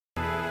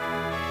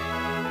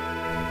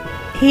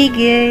Hey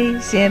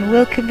guys, and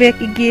welcome back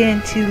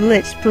again to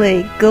Let's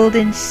Play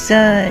Golden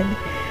Sun.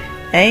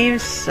 I am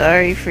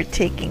sorry for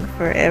taking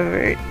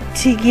forever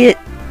to get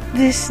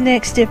this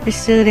next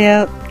episode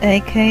out. I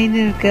kind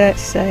of got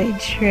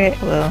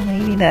sidetracked. Well,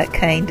 maybe not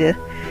kinda.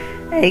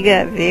 I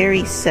got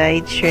very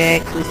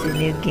sidetracked with the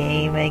new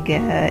game. I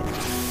got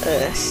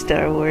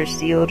Star Wars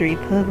The Old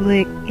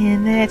Republic,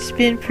 and that's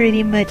been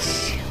pretty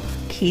much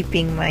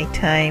keeping my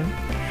time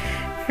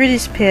for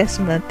this past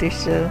month or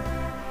so.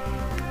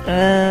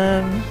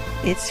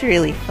 It's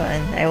really fun.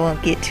 I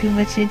won't get too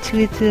much into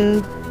it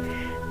though,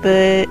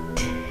 but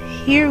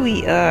here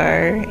we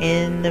are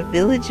in the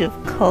village of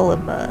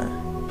Kolima.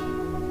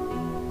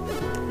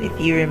 If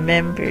you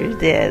remember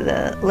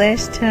that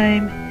last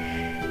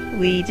time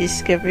we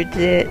discovered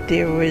that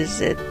there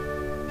was a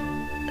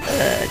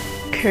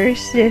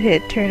curse that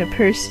had turned a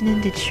person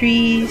into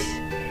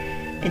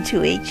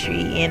a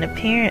tree, and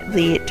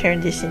apparently it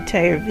turned this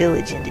entire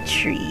village into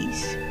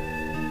trees.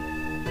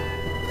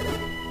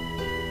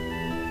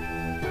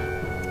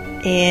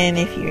 And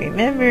if you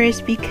remember,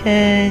 it's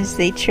because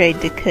they tried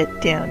to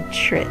cut down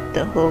Tret,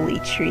 the holy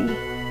tree.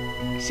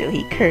 So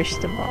he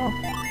cursed them all.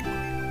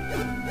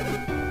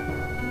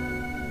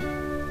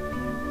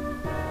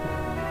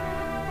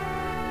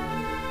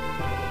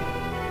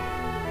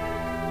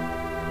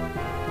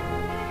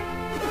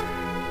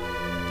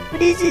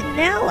 What is it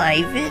now,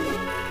 Ivan?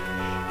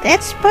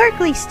 That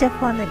sparkly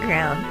stuff on the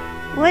ground.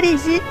 What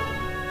is it?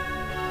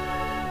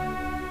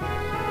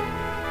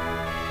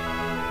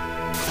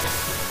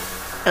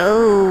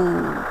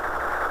 Oh.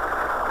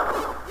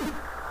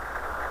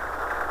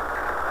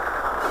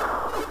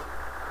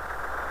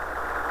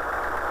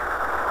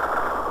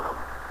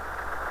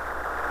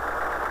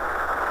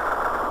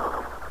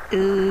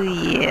 Ooh,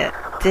 yeah.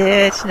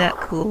 That's not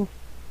cool.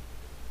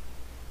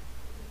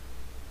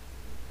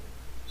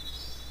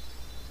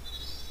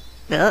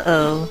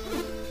 Uh-oh.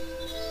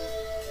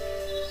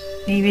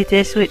 Maybe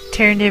that's what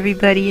turned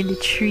everybody into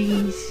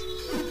trees.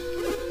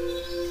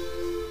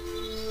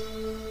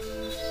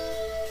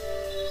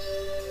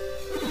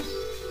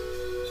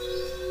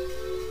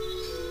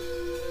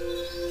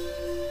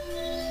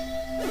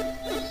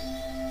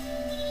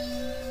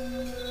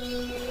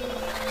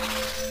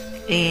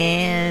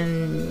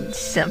 And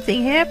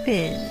something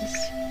happens.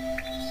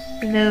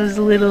 And those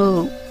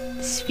little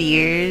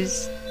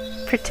spheres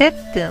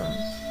protect them.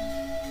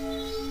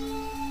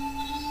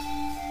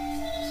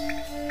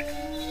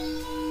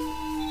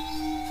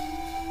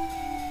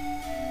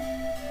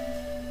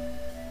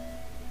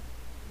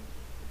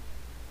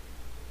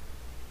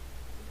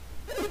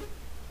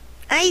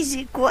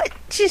 Isaac, what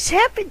just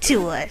happened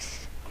to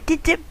us?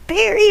 Did the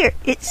barrier,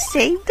 it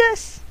saved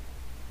us?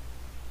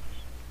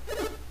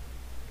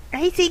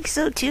 I think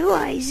so too,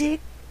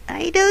 Isaac.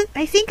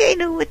 I think I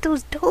know what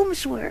those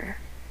domes were.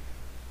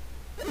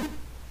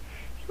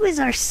 It was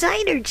our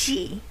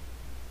synergy.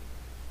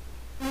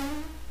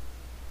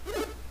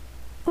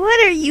 What,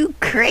 are you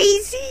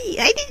crazy?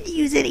 I didn't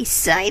use any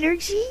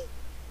synergy.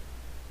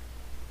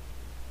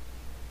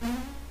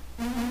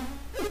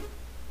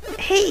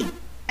 Hey,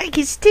 I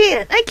can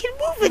stand. I can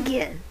move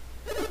again.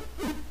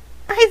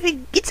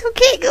 Ivan, it's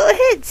okay. Go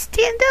ahead.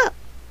 Stand up.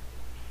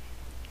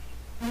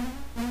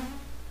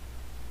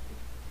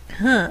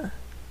 Huh.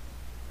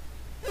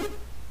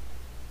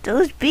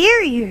 Those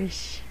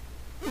barriers.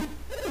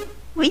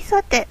 We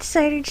thought that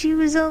synergy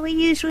was only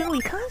used when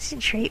we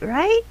concentrate,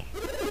 right?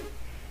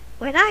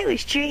 When I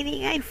was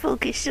training, I'd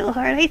focus so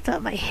hard I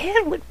thought my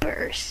head would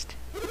burst.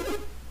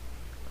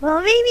 Well,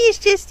 maybe it's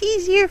just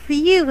easier for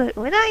you, but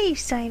when I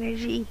use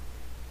synergy...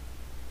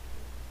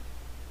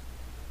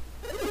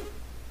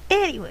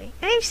 Anyway,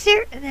 I'm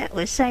certain that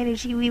was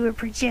synergy we were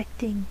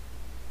projecting.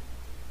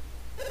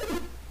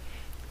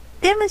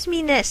 That must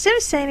mean that some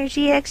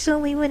synergy acts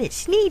only when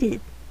it's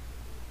needed.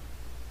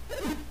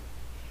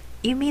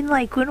 You mean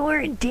like when we're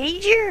in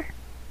danger?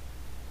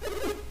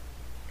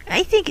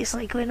 I think it's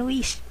like when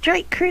we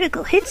strike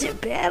critical hits in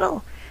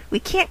battle. We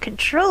can't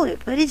control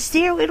it, but it's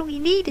there when we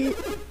need it.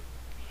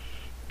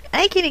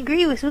 I can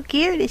agree with what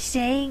Garrett is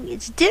saying.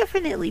 It's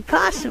definitely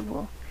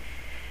possible.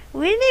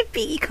 Wouldn't it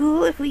be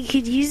cool if we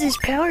could use this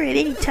power at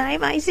any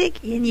time,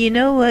 Isaac? And you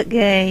know what,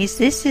 guys?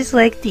 This is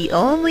like the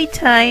only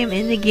time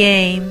in the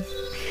game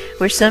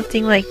where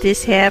something like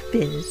this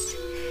happens.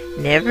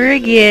 Never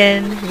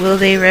again will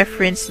they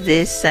reference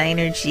this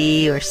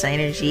synergy or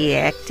synergy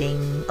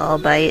acting all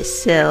by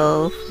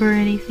itself or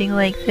anything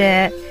like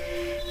that.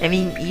 I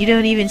mean, you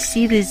don't even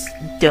see this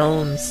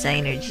dome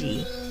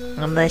synergy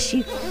unless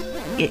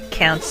it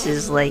counts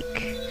as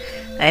like,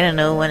 I don't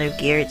know, one of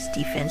Garrett's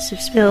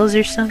defensive spells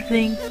or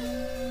something.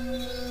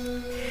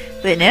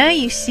 But now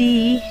you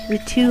see the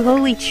two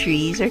holy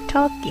trees are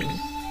talking.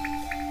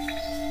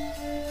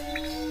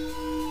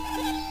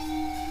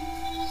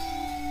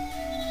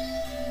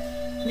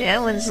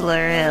 That one's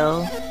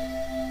Laurel.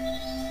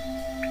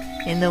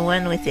 And the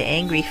one with the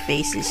angry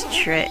face is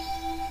Tret.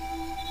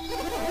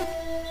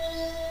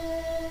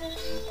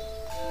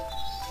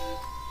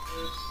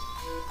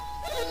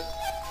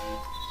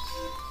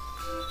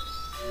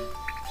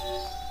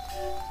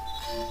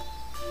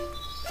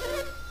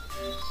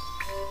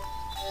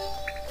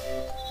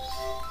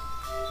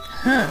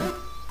 Huh.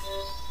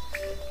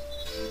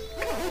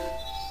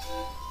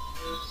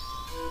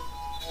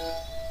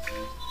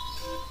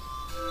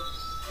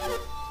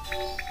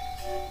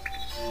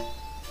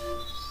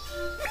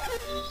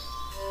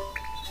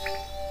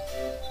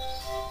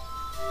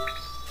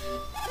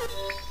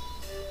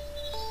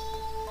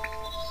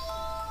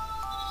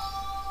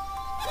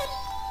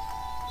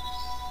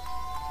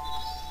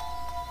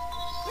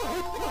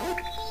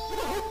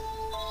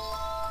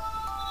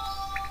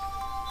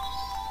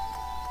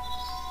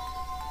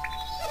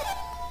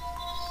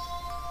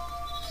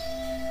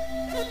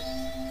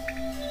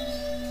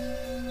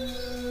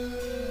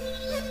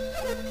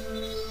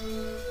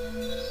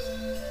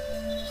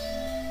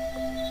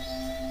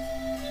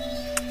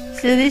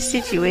 So this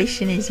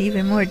situation is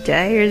even more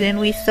dire than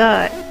we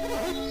thought.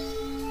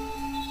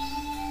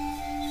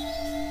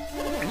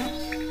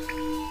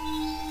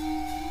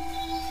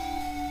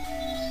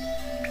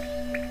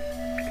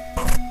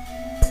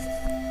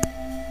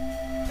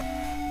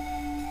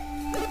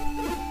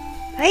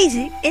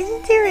 Isaac,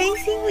 isn't there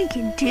anything we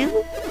can do?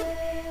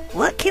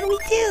 What can we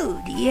do?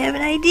 Do you have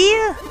an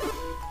idea?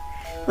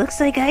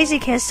 Looks like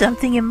Isaac has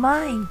something in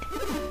mind.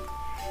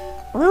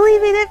 We'll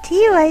leave it up to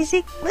you,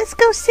 Isaac. Let's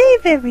go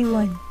save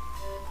everyone.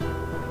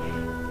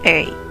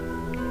 Alright,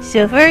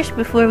 so first,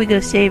 before we go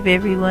save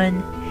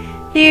everyone,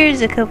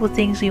 here's a couple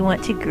things we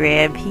want to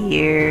grab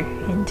here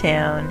in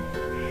town.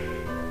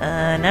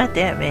 Not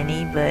that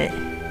many, but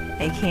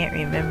I can't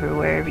remember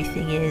where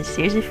everything is.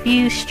 There's a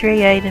few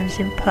stray items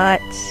in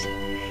pots,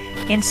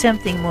 and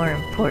something more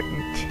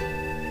important.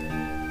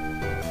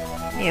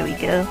 There we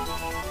go.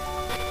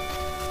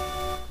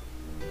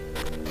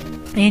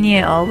 And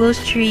yeah, all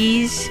those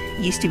trees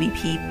used to be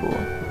people.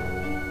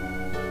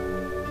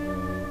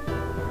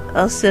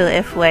 Also,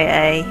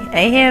 FYI,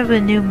 I have a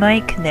new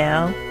mic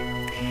now,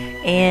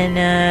 and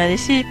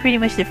this is pretty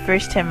much the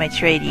first time I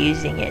tried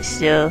using it,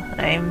 so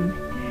I'm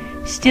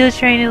still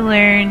trying to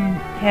learn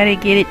how to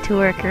get it to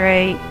work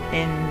right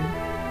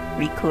and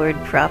record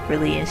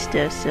properly and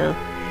stuff, so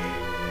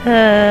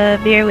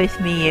bear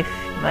with me if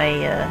my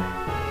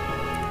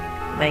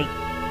my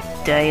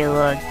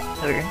dialogue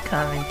or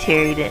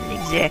commentary didn't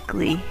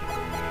exactly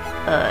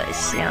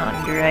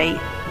sound right.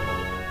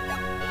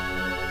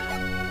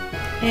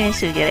 And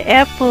so we got an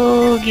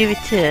apple, give it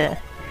to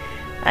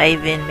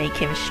Ivan, make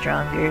him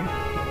stronger.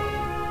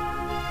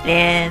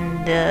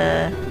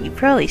 And you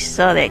probably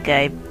saw that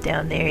guy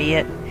down there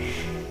yet.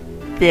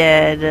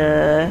 That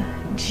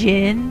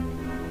Jin.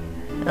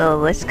 Oh,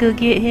 let's go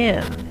get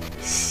him.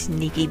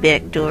 Sneaky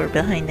back door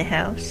behind the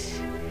house.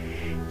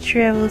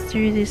 Travel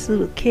through this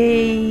little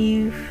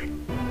cave.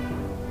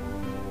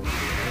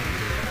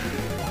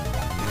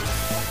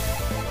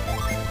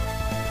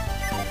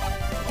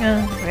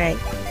 Oh, right.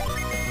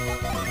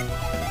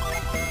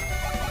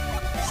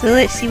 So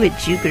let's see what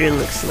Jupiter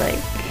looks like.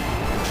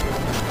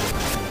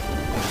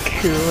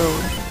 Cool.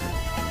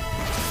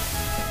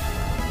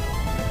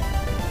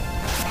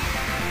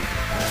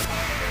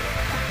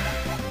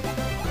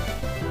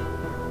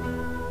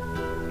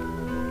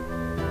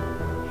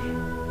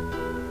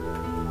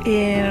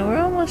 And we're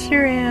almost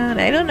around.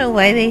 I don't know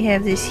why they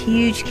have this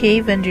huge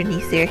cave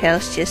underneath their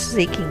house just so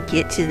they can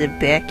get to the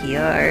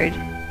backyard.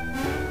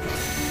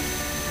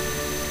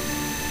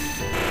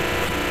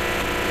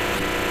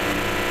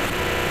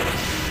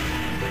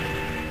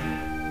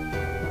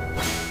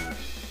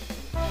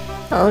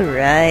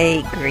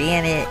 Alright,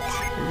 granite.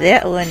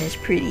 That one is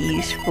pretty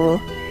useful.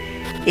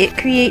 It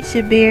creates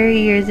a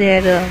barrier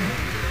that,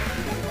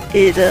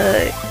 it,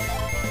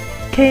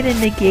 kinda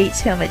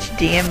negates how much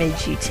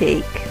damage you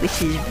take,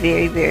 which is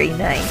very, very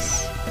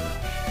nice.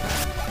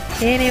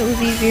 And it will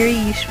be very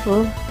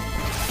useful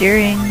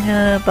during,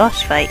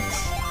 boss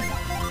fights.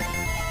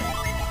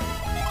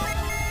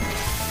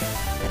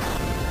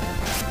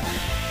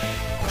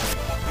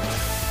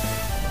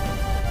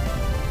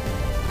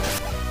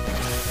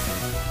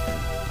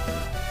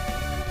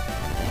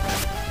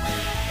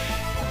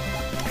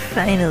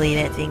 Finally,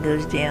 that thing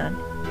goes down.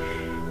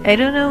 I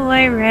don't know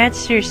why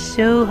rats are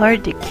so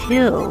hard to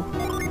kill.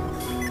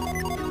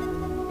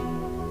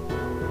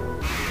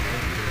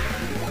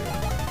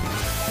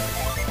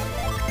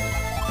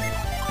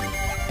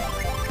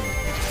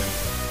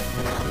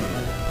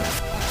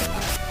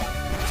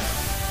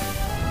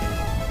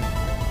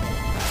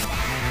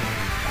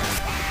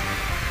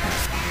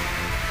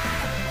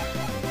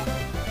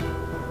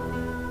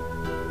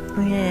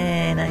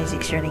 And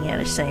Isaac's running out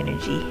of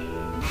synergy.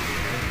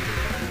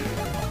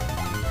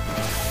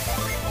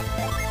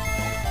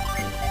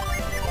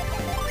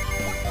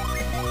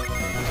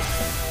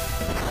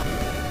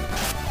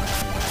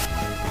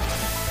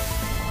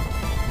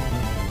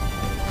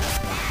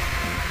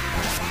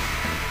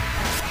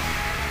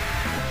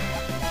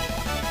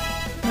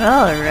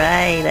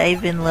 Alright,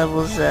 Ivan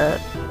levels up.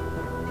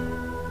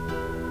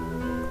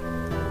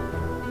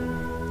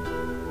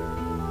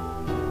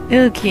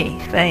 Okay,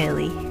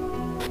 finally.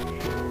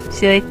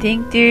 So I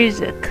think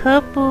there's a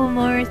couple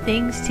more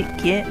things to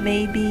get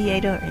maybe, I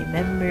don't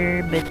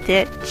remember, but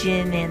that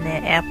gin and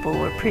that apple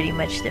were pretty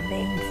much the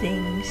main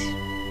things.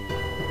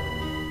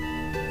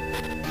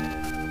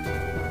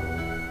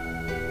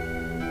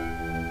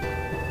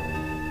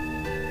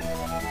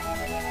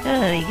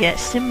 Oh, we got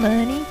some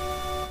money.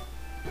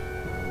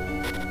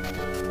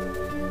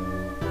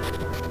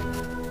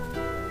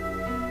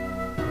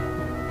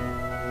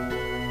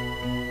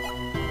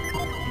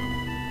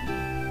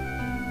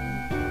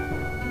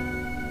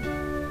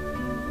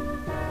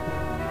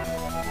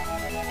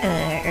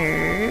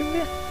 Herb.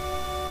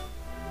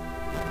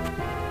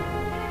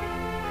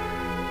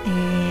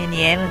 And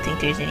yeah, I don't think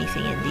there's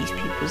anything in these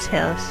people's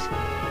house.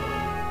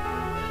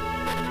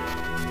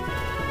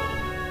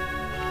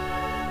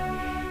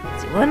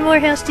 So one more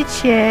house to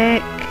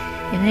check,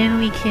 and then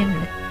we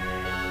can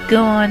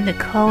go on to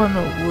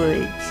Kolima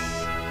Woods.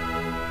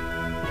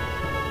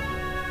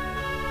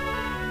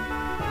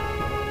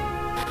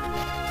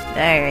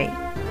 Alright.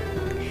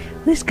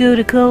 Let's go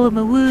to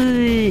Kolima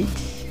Woods.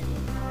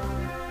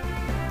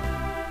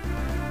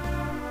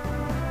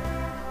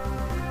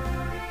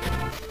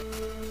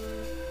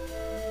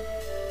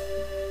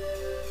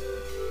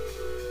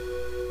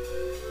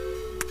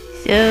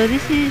 So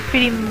this is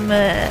pretty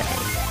much,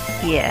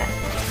 yeah,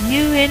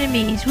 new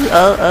enemies.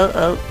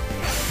 Oh,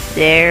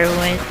 there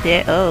went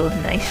that. Oh,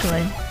 nice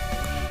one.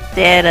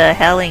 That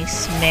howling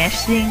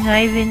smash thing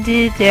Ivan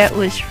did, that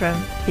was from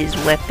his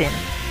weapon.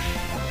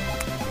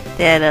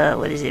 That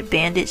what is it,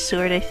 bandit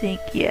sword, I think.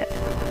 Yeah.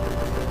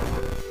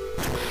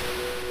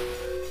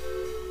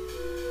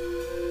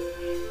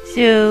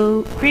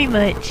 So pretty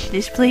much,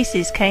 this place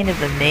is kind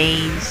of a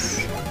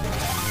maze.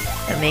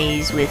 A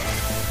maze with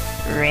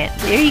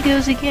there he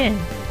goes again.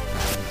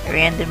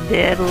 Random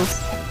battles.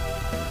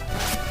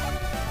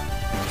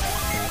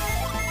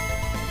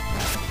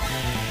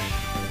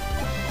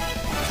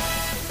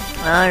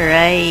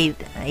 Alright,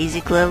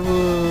 Isaac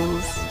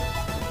levels.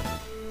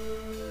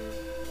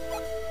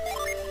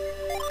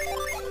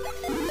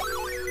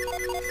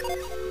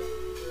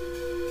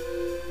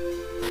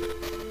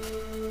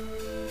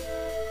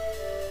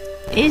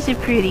 It's a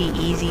pretty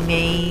easy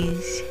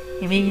maze.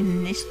 I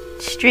mean, it's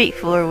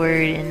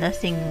straightforward and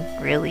nothing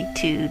really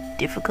too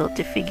difficult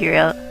to figure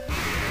out.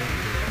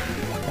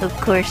 Of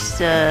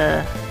course,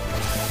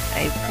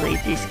 I've played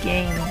this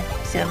game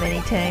so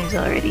many times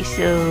already,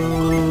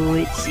 so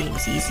it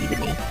seems easy to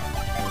me.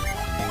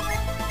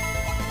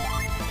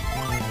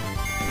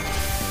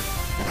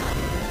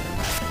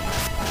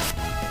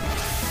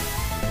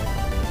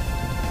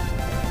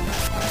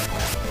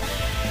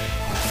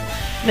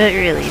 But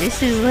really,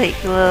 this is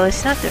like, well,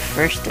 it's not the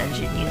first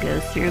dungeon you go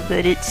through,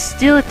 but it's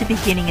still at the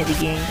beginning of the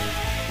game.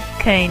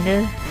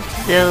 Kinda.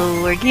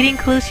 Though we're getting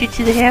closer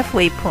to the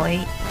halfway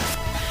point.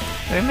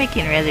 We're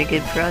making rather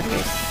good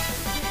progress.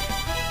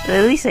 But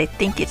at least I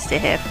think it's the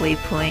halfway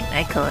point.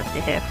 I call it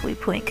the halfway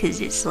point because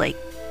it's like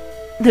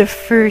the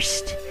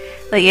first,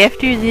 like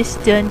after this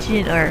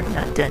dungeon, or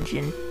not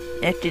dungeon,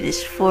 after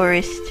this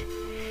forest,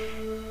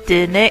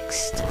 the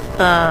next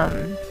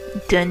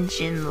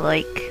dungeon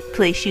like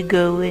place you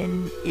go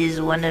in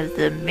is one of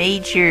the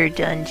major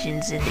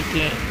dungeons in the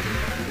game.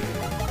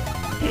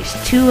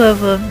 There's two of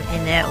them,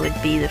 and that would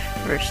be the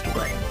first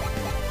one.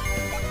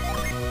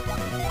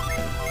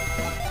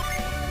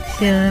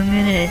 So I'm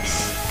gonna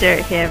start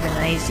having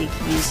Isaac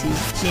use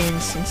his Jin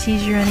since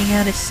he's running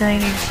out of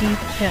synergy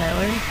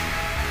power.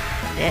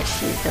 That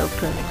should help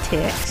him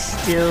attack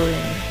still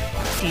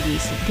and do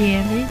decent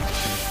damage.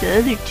 The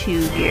other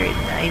two, Garrett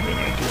and Ivan,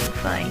 are doing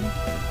fine.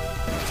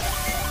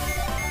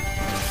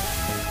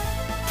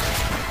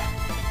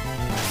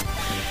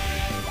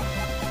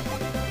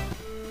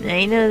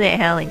 I know that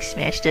Howling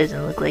Smash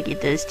doesn't look like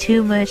it does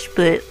too much,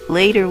 but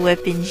later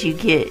weapons you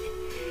get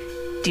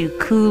do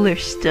cooler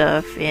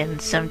stuff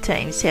and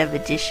sometimes have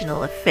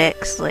additional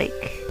effects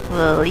like,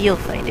 well, you'll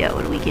find out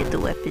when we get the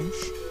weapons.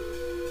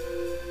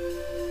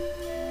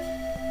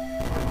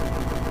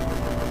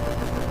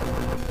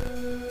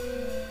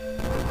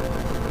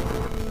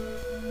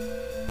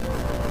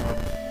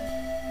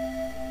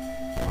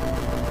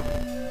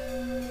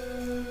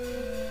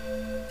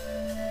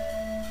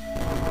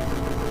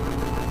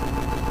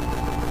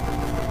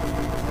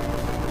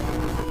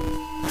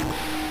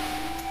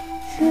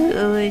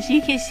 So, as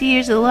you can see,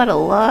 there's a lot of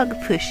log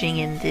pushing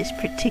in this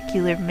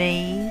particular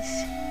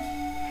maze.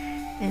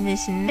 In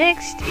this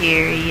next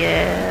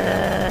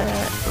area,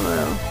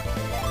 well,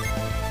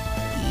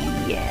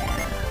 yeah,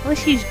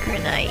 let's use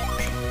granite,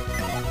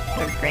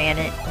 or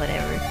granite,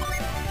 whatever.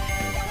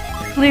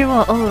 Clear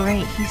wall, oh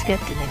right, he's got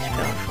the next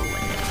powerful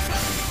one now.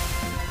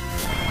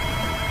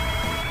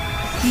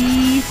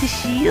 He's a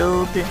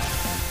shield.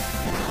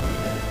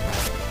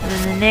 And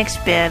in the next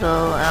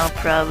battle, I'll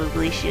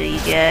probably show you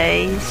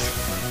guys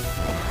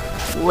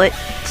what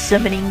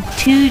summoning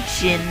 2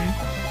 Jin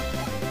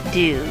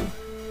do.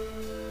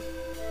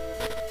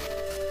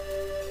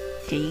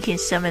 Okay, you can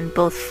summon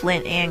both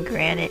flint and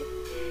granite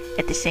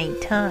at the same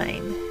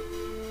time,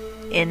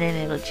 and then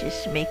it'll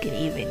just make an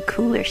even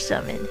cooler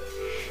summon.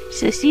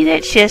 So see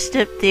that chest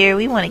up there?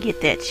 We want to get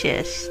that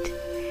chest,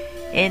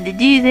 and to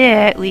do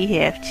that we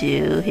have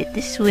to hit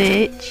the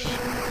switch.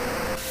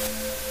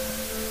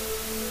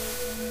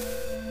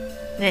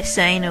 That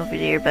sign over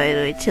there, by the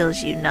way,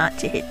 tells you not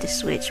to hit the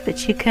switch,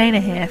 but you kind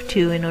of have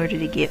to in order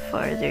to get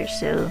farther,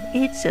 so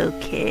it's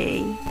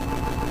okay.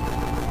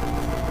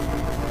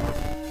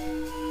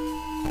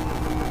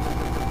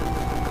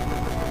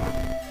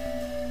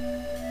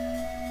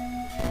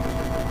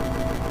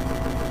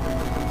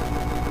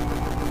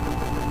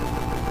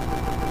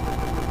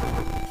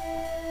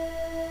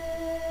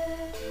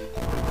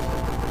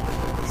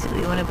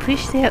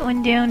 push that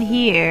one down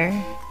here.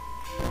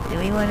 Then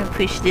we want to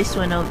push this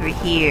one over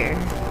here.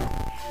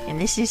 And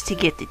this is to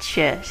get the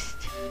chest.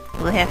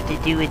 We'll have to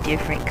do a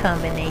different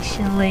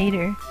combination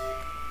later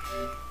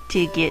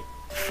to get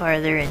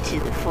farther into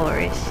the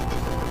forest.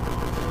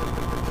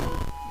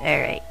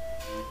 Alright.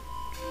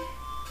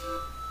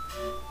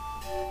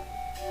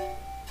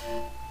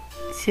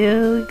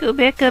 So, go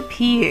back up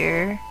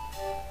here.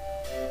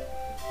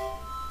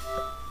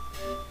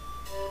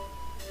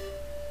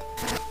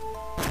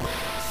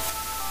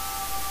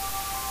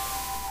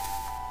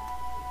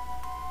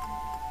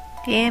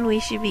 And we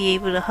should be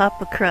able to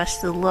hop across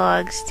the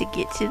logs to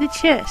get to the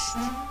chest.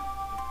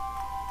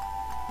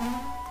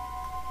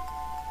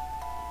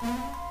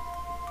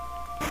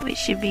 Which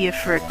should be a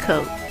fur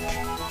coat.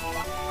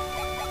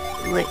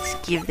 Let's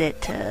give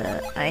that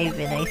to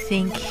Ivan. I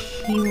think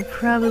he will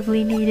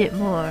probably need it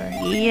more.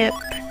 Yep.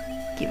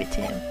 Give it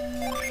to him.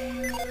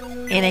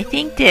 And I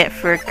think that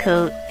fur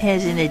coat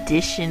has an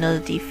additional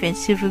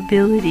defensive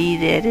ability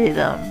that it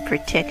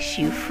protects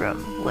you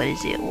from, what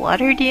is it,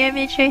 water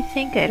damage, I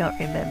think? I don't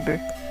remember.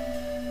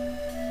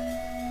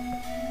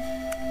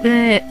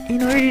 But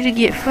in order to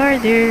get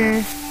farther,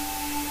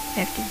 I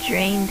have to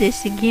drain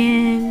this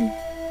again.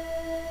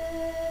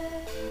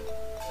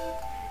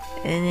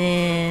 And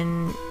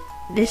then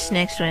this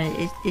next one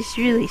is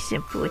really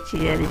simple what you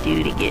gotta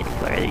do to get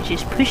farther.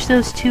 Just push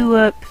those two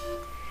up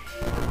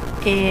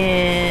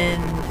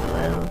and,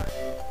 well,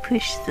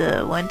 push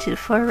the one to the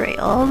far right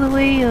all the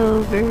way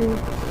over.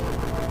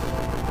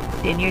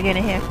 Then you're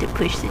gonna have to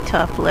push the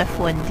top left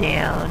one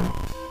down.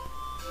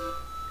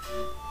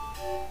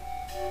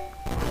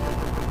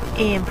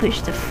 And push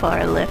the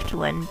far left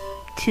one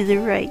to the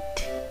right.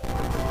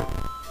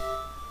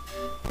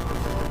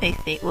 I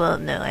think, well,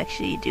 no,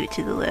 actually you do it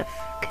to the left,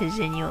 because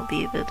then you won't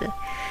be able to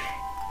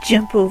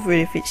jump over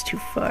it if it's too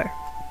far.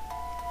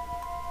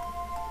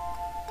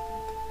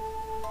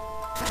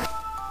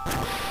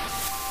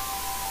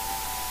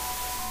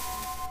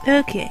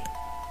 Okay.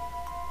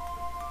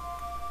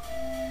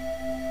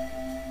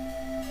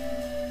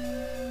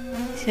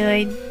 So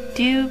I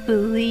do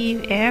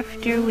believe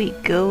after we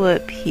go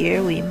up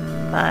here we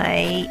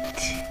might...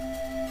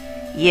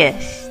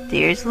 Yes,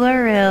 there's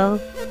Laurel.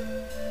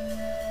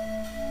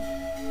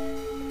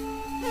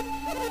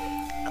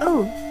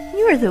 Oh,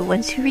 you are the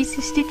ones who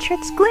resisted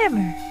Tret's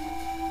glamour.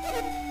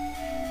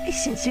 I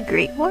sense a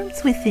great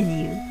warmth within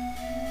you.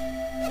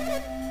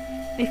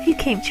 If you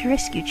came to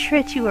rescue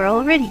Tret, you are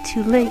already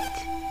too late.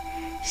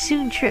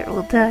 Soon Tret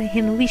will die,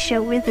 and we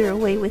shall wither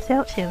away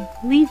without him.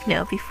 Leave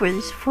now before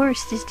this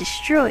forest is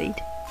destroyed.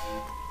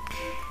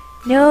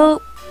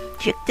 No,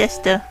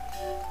 Jukdesta.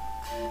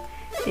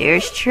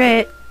 There's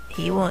Tret.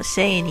 He won't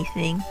say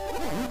anything.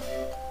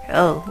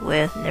 Oh,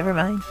 well, never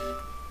mind.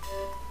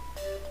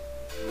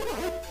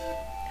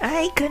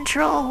 I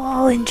control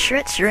all in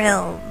Tret's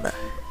realm.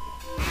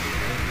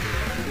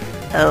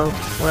 Oh,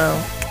 well.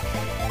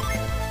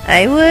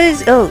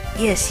 Oh,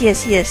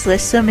 yes.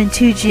 Let's summon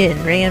 2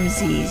 Jinn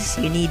Ramses.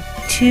 You need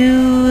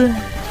 2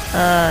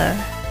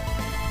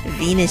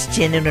 Venus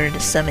Jinn in order to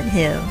summon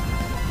him.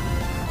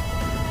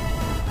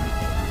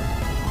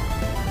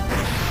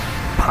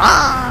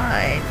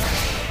 Punch!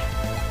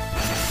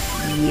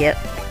 Yep,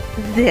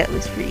 that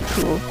was pretty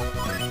cool.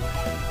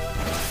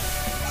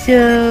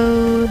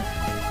 So,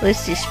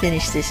 let's just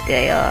finish this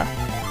guy off.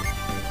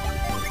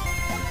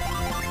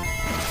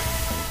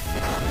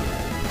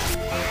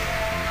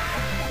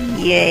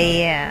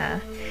 Yeah.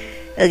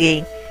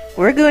 Okay,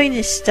 we're going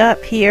to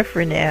stop here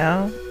for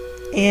now,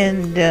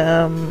 and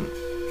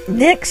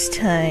next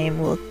time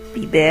we'll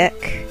be back.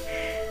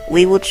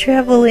 We will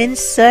travel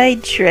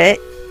inside Tret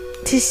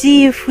to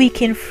see if we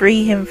can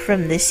free him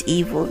from this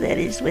evil that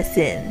is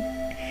within.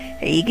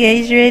 Are you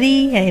guys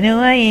ready? I know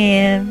I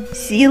am.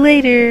 See you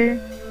later.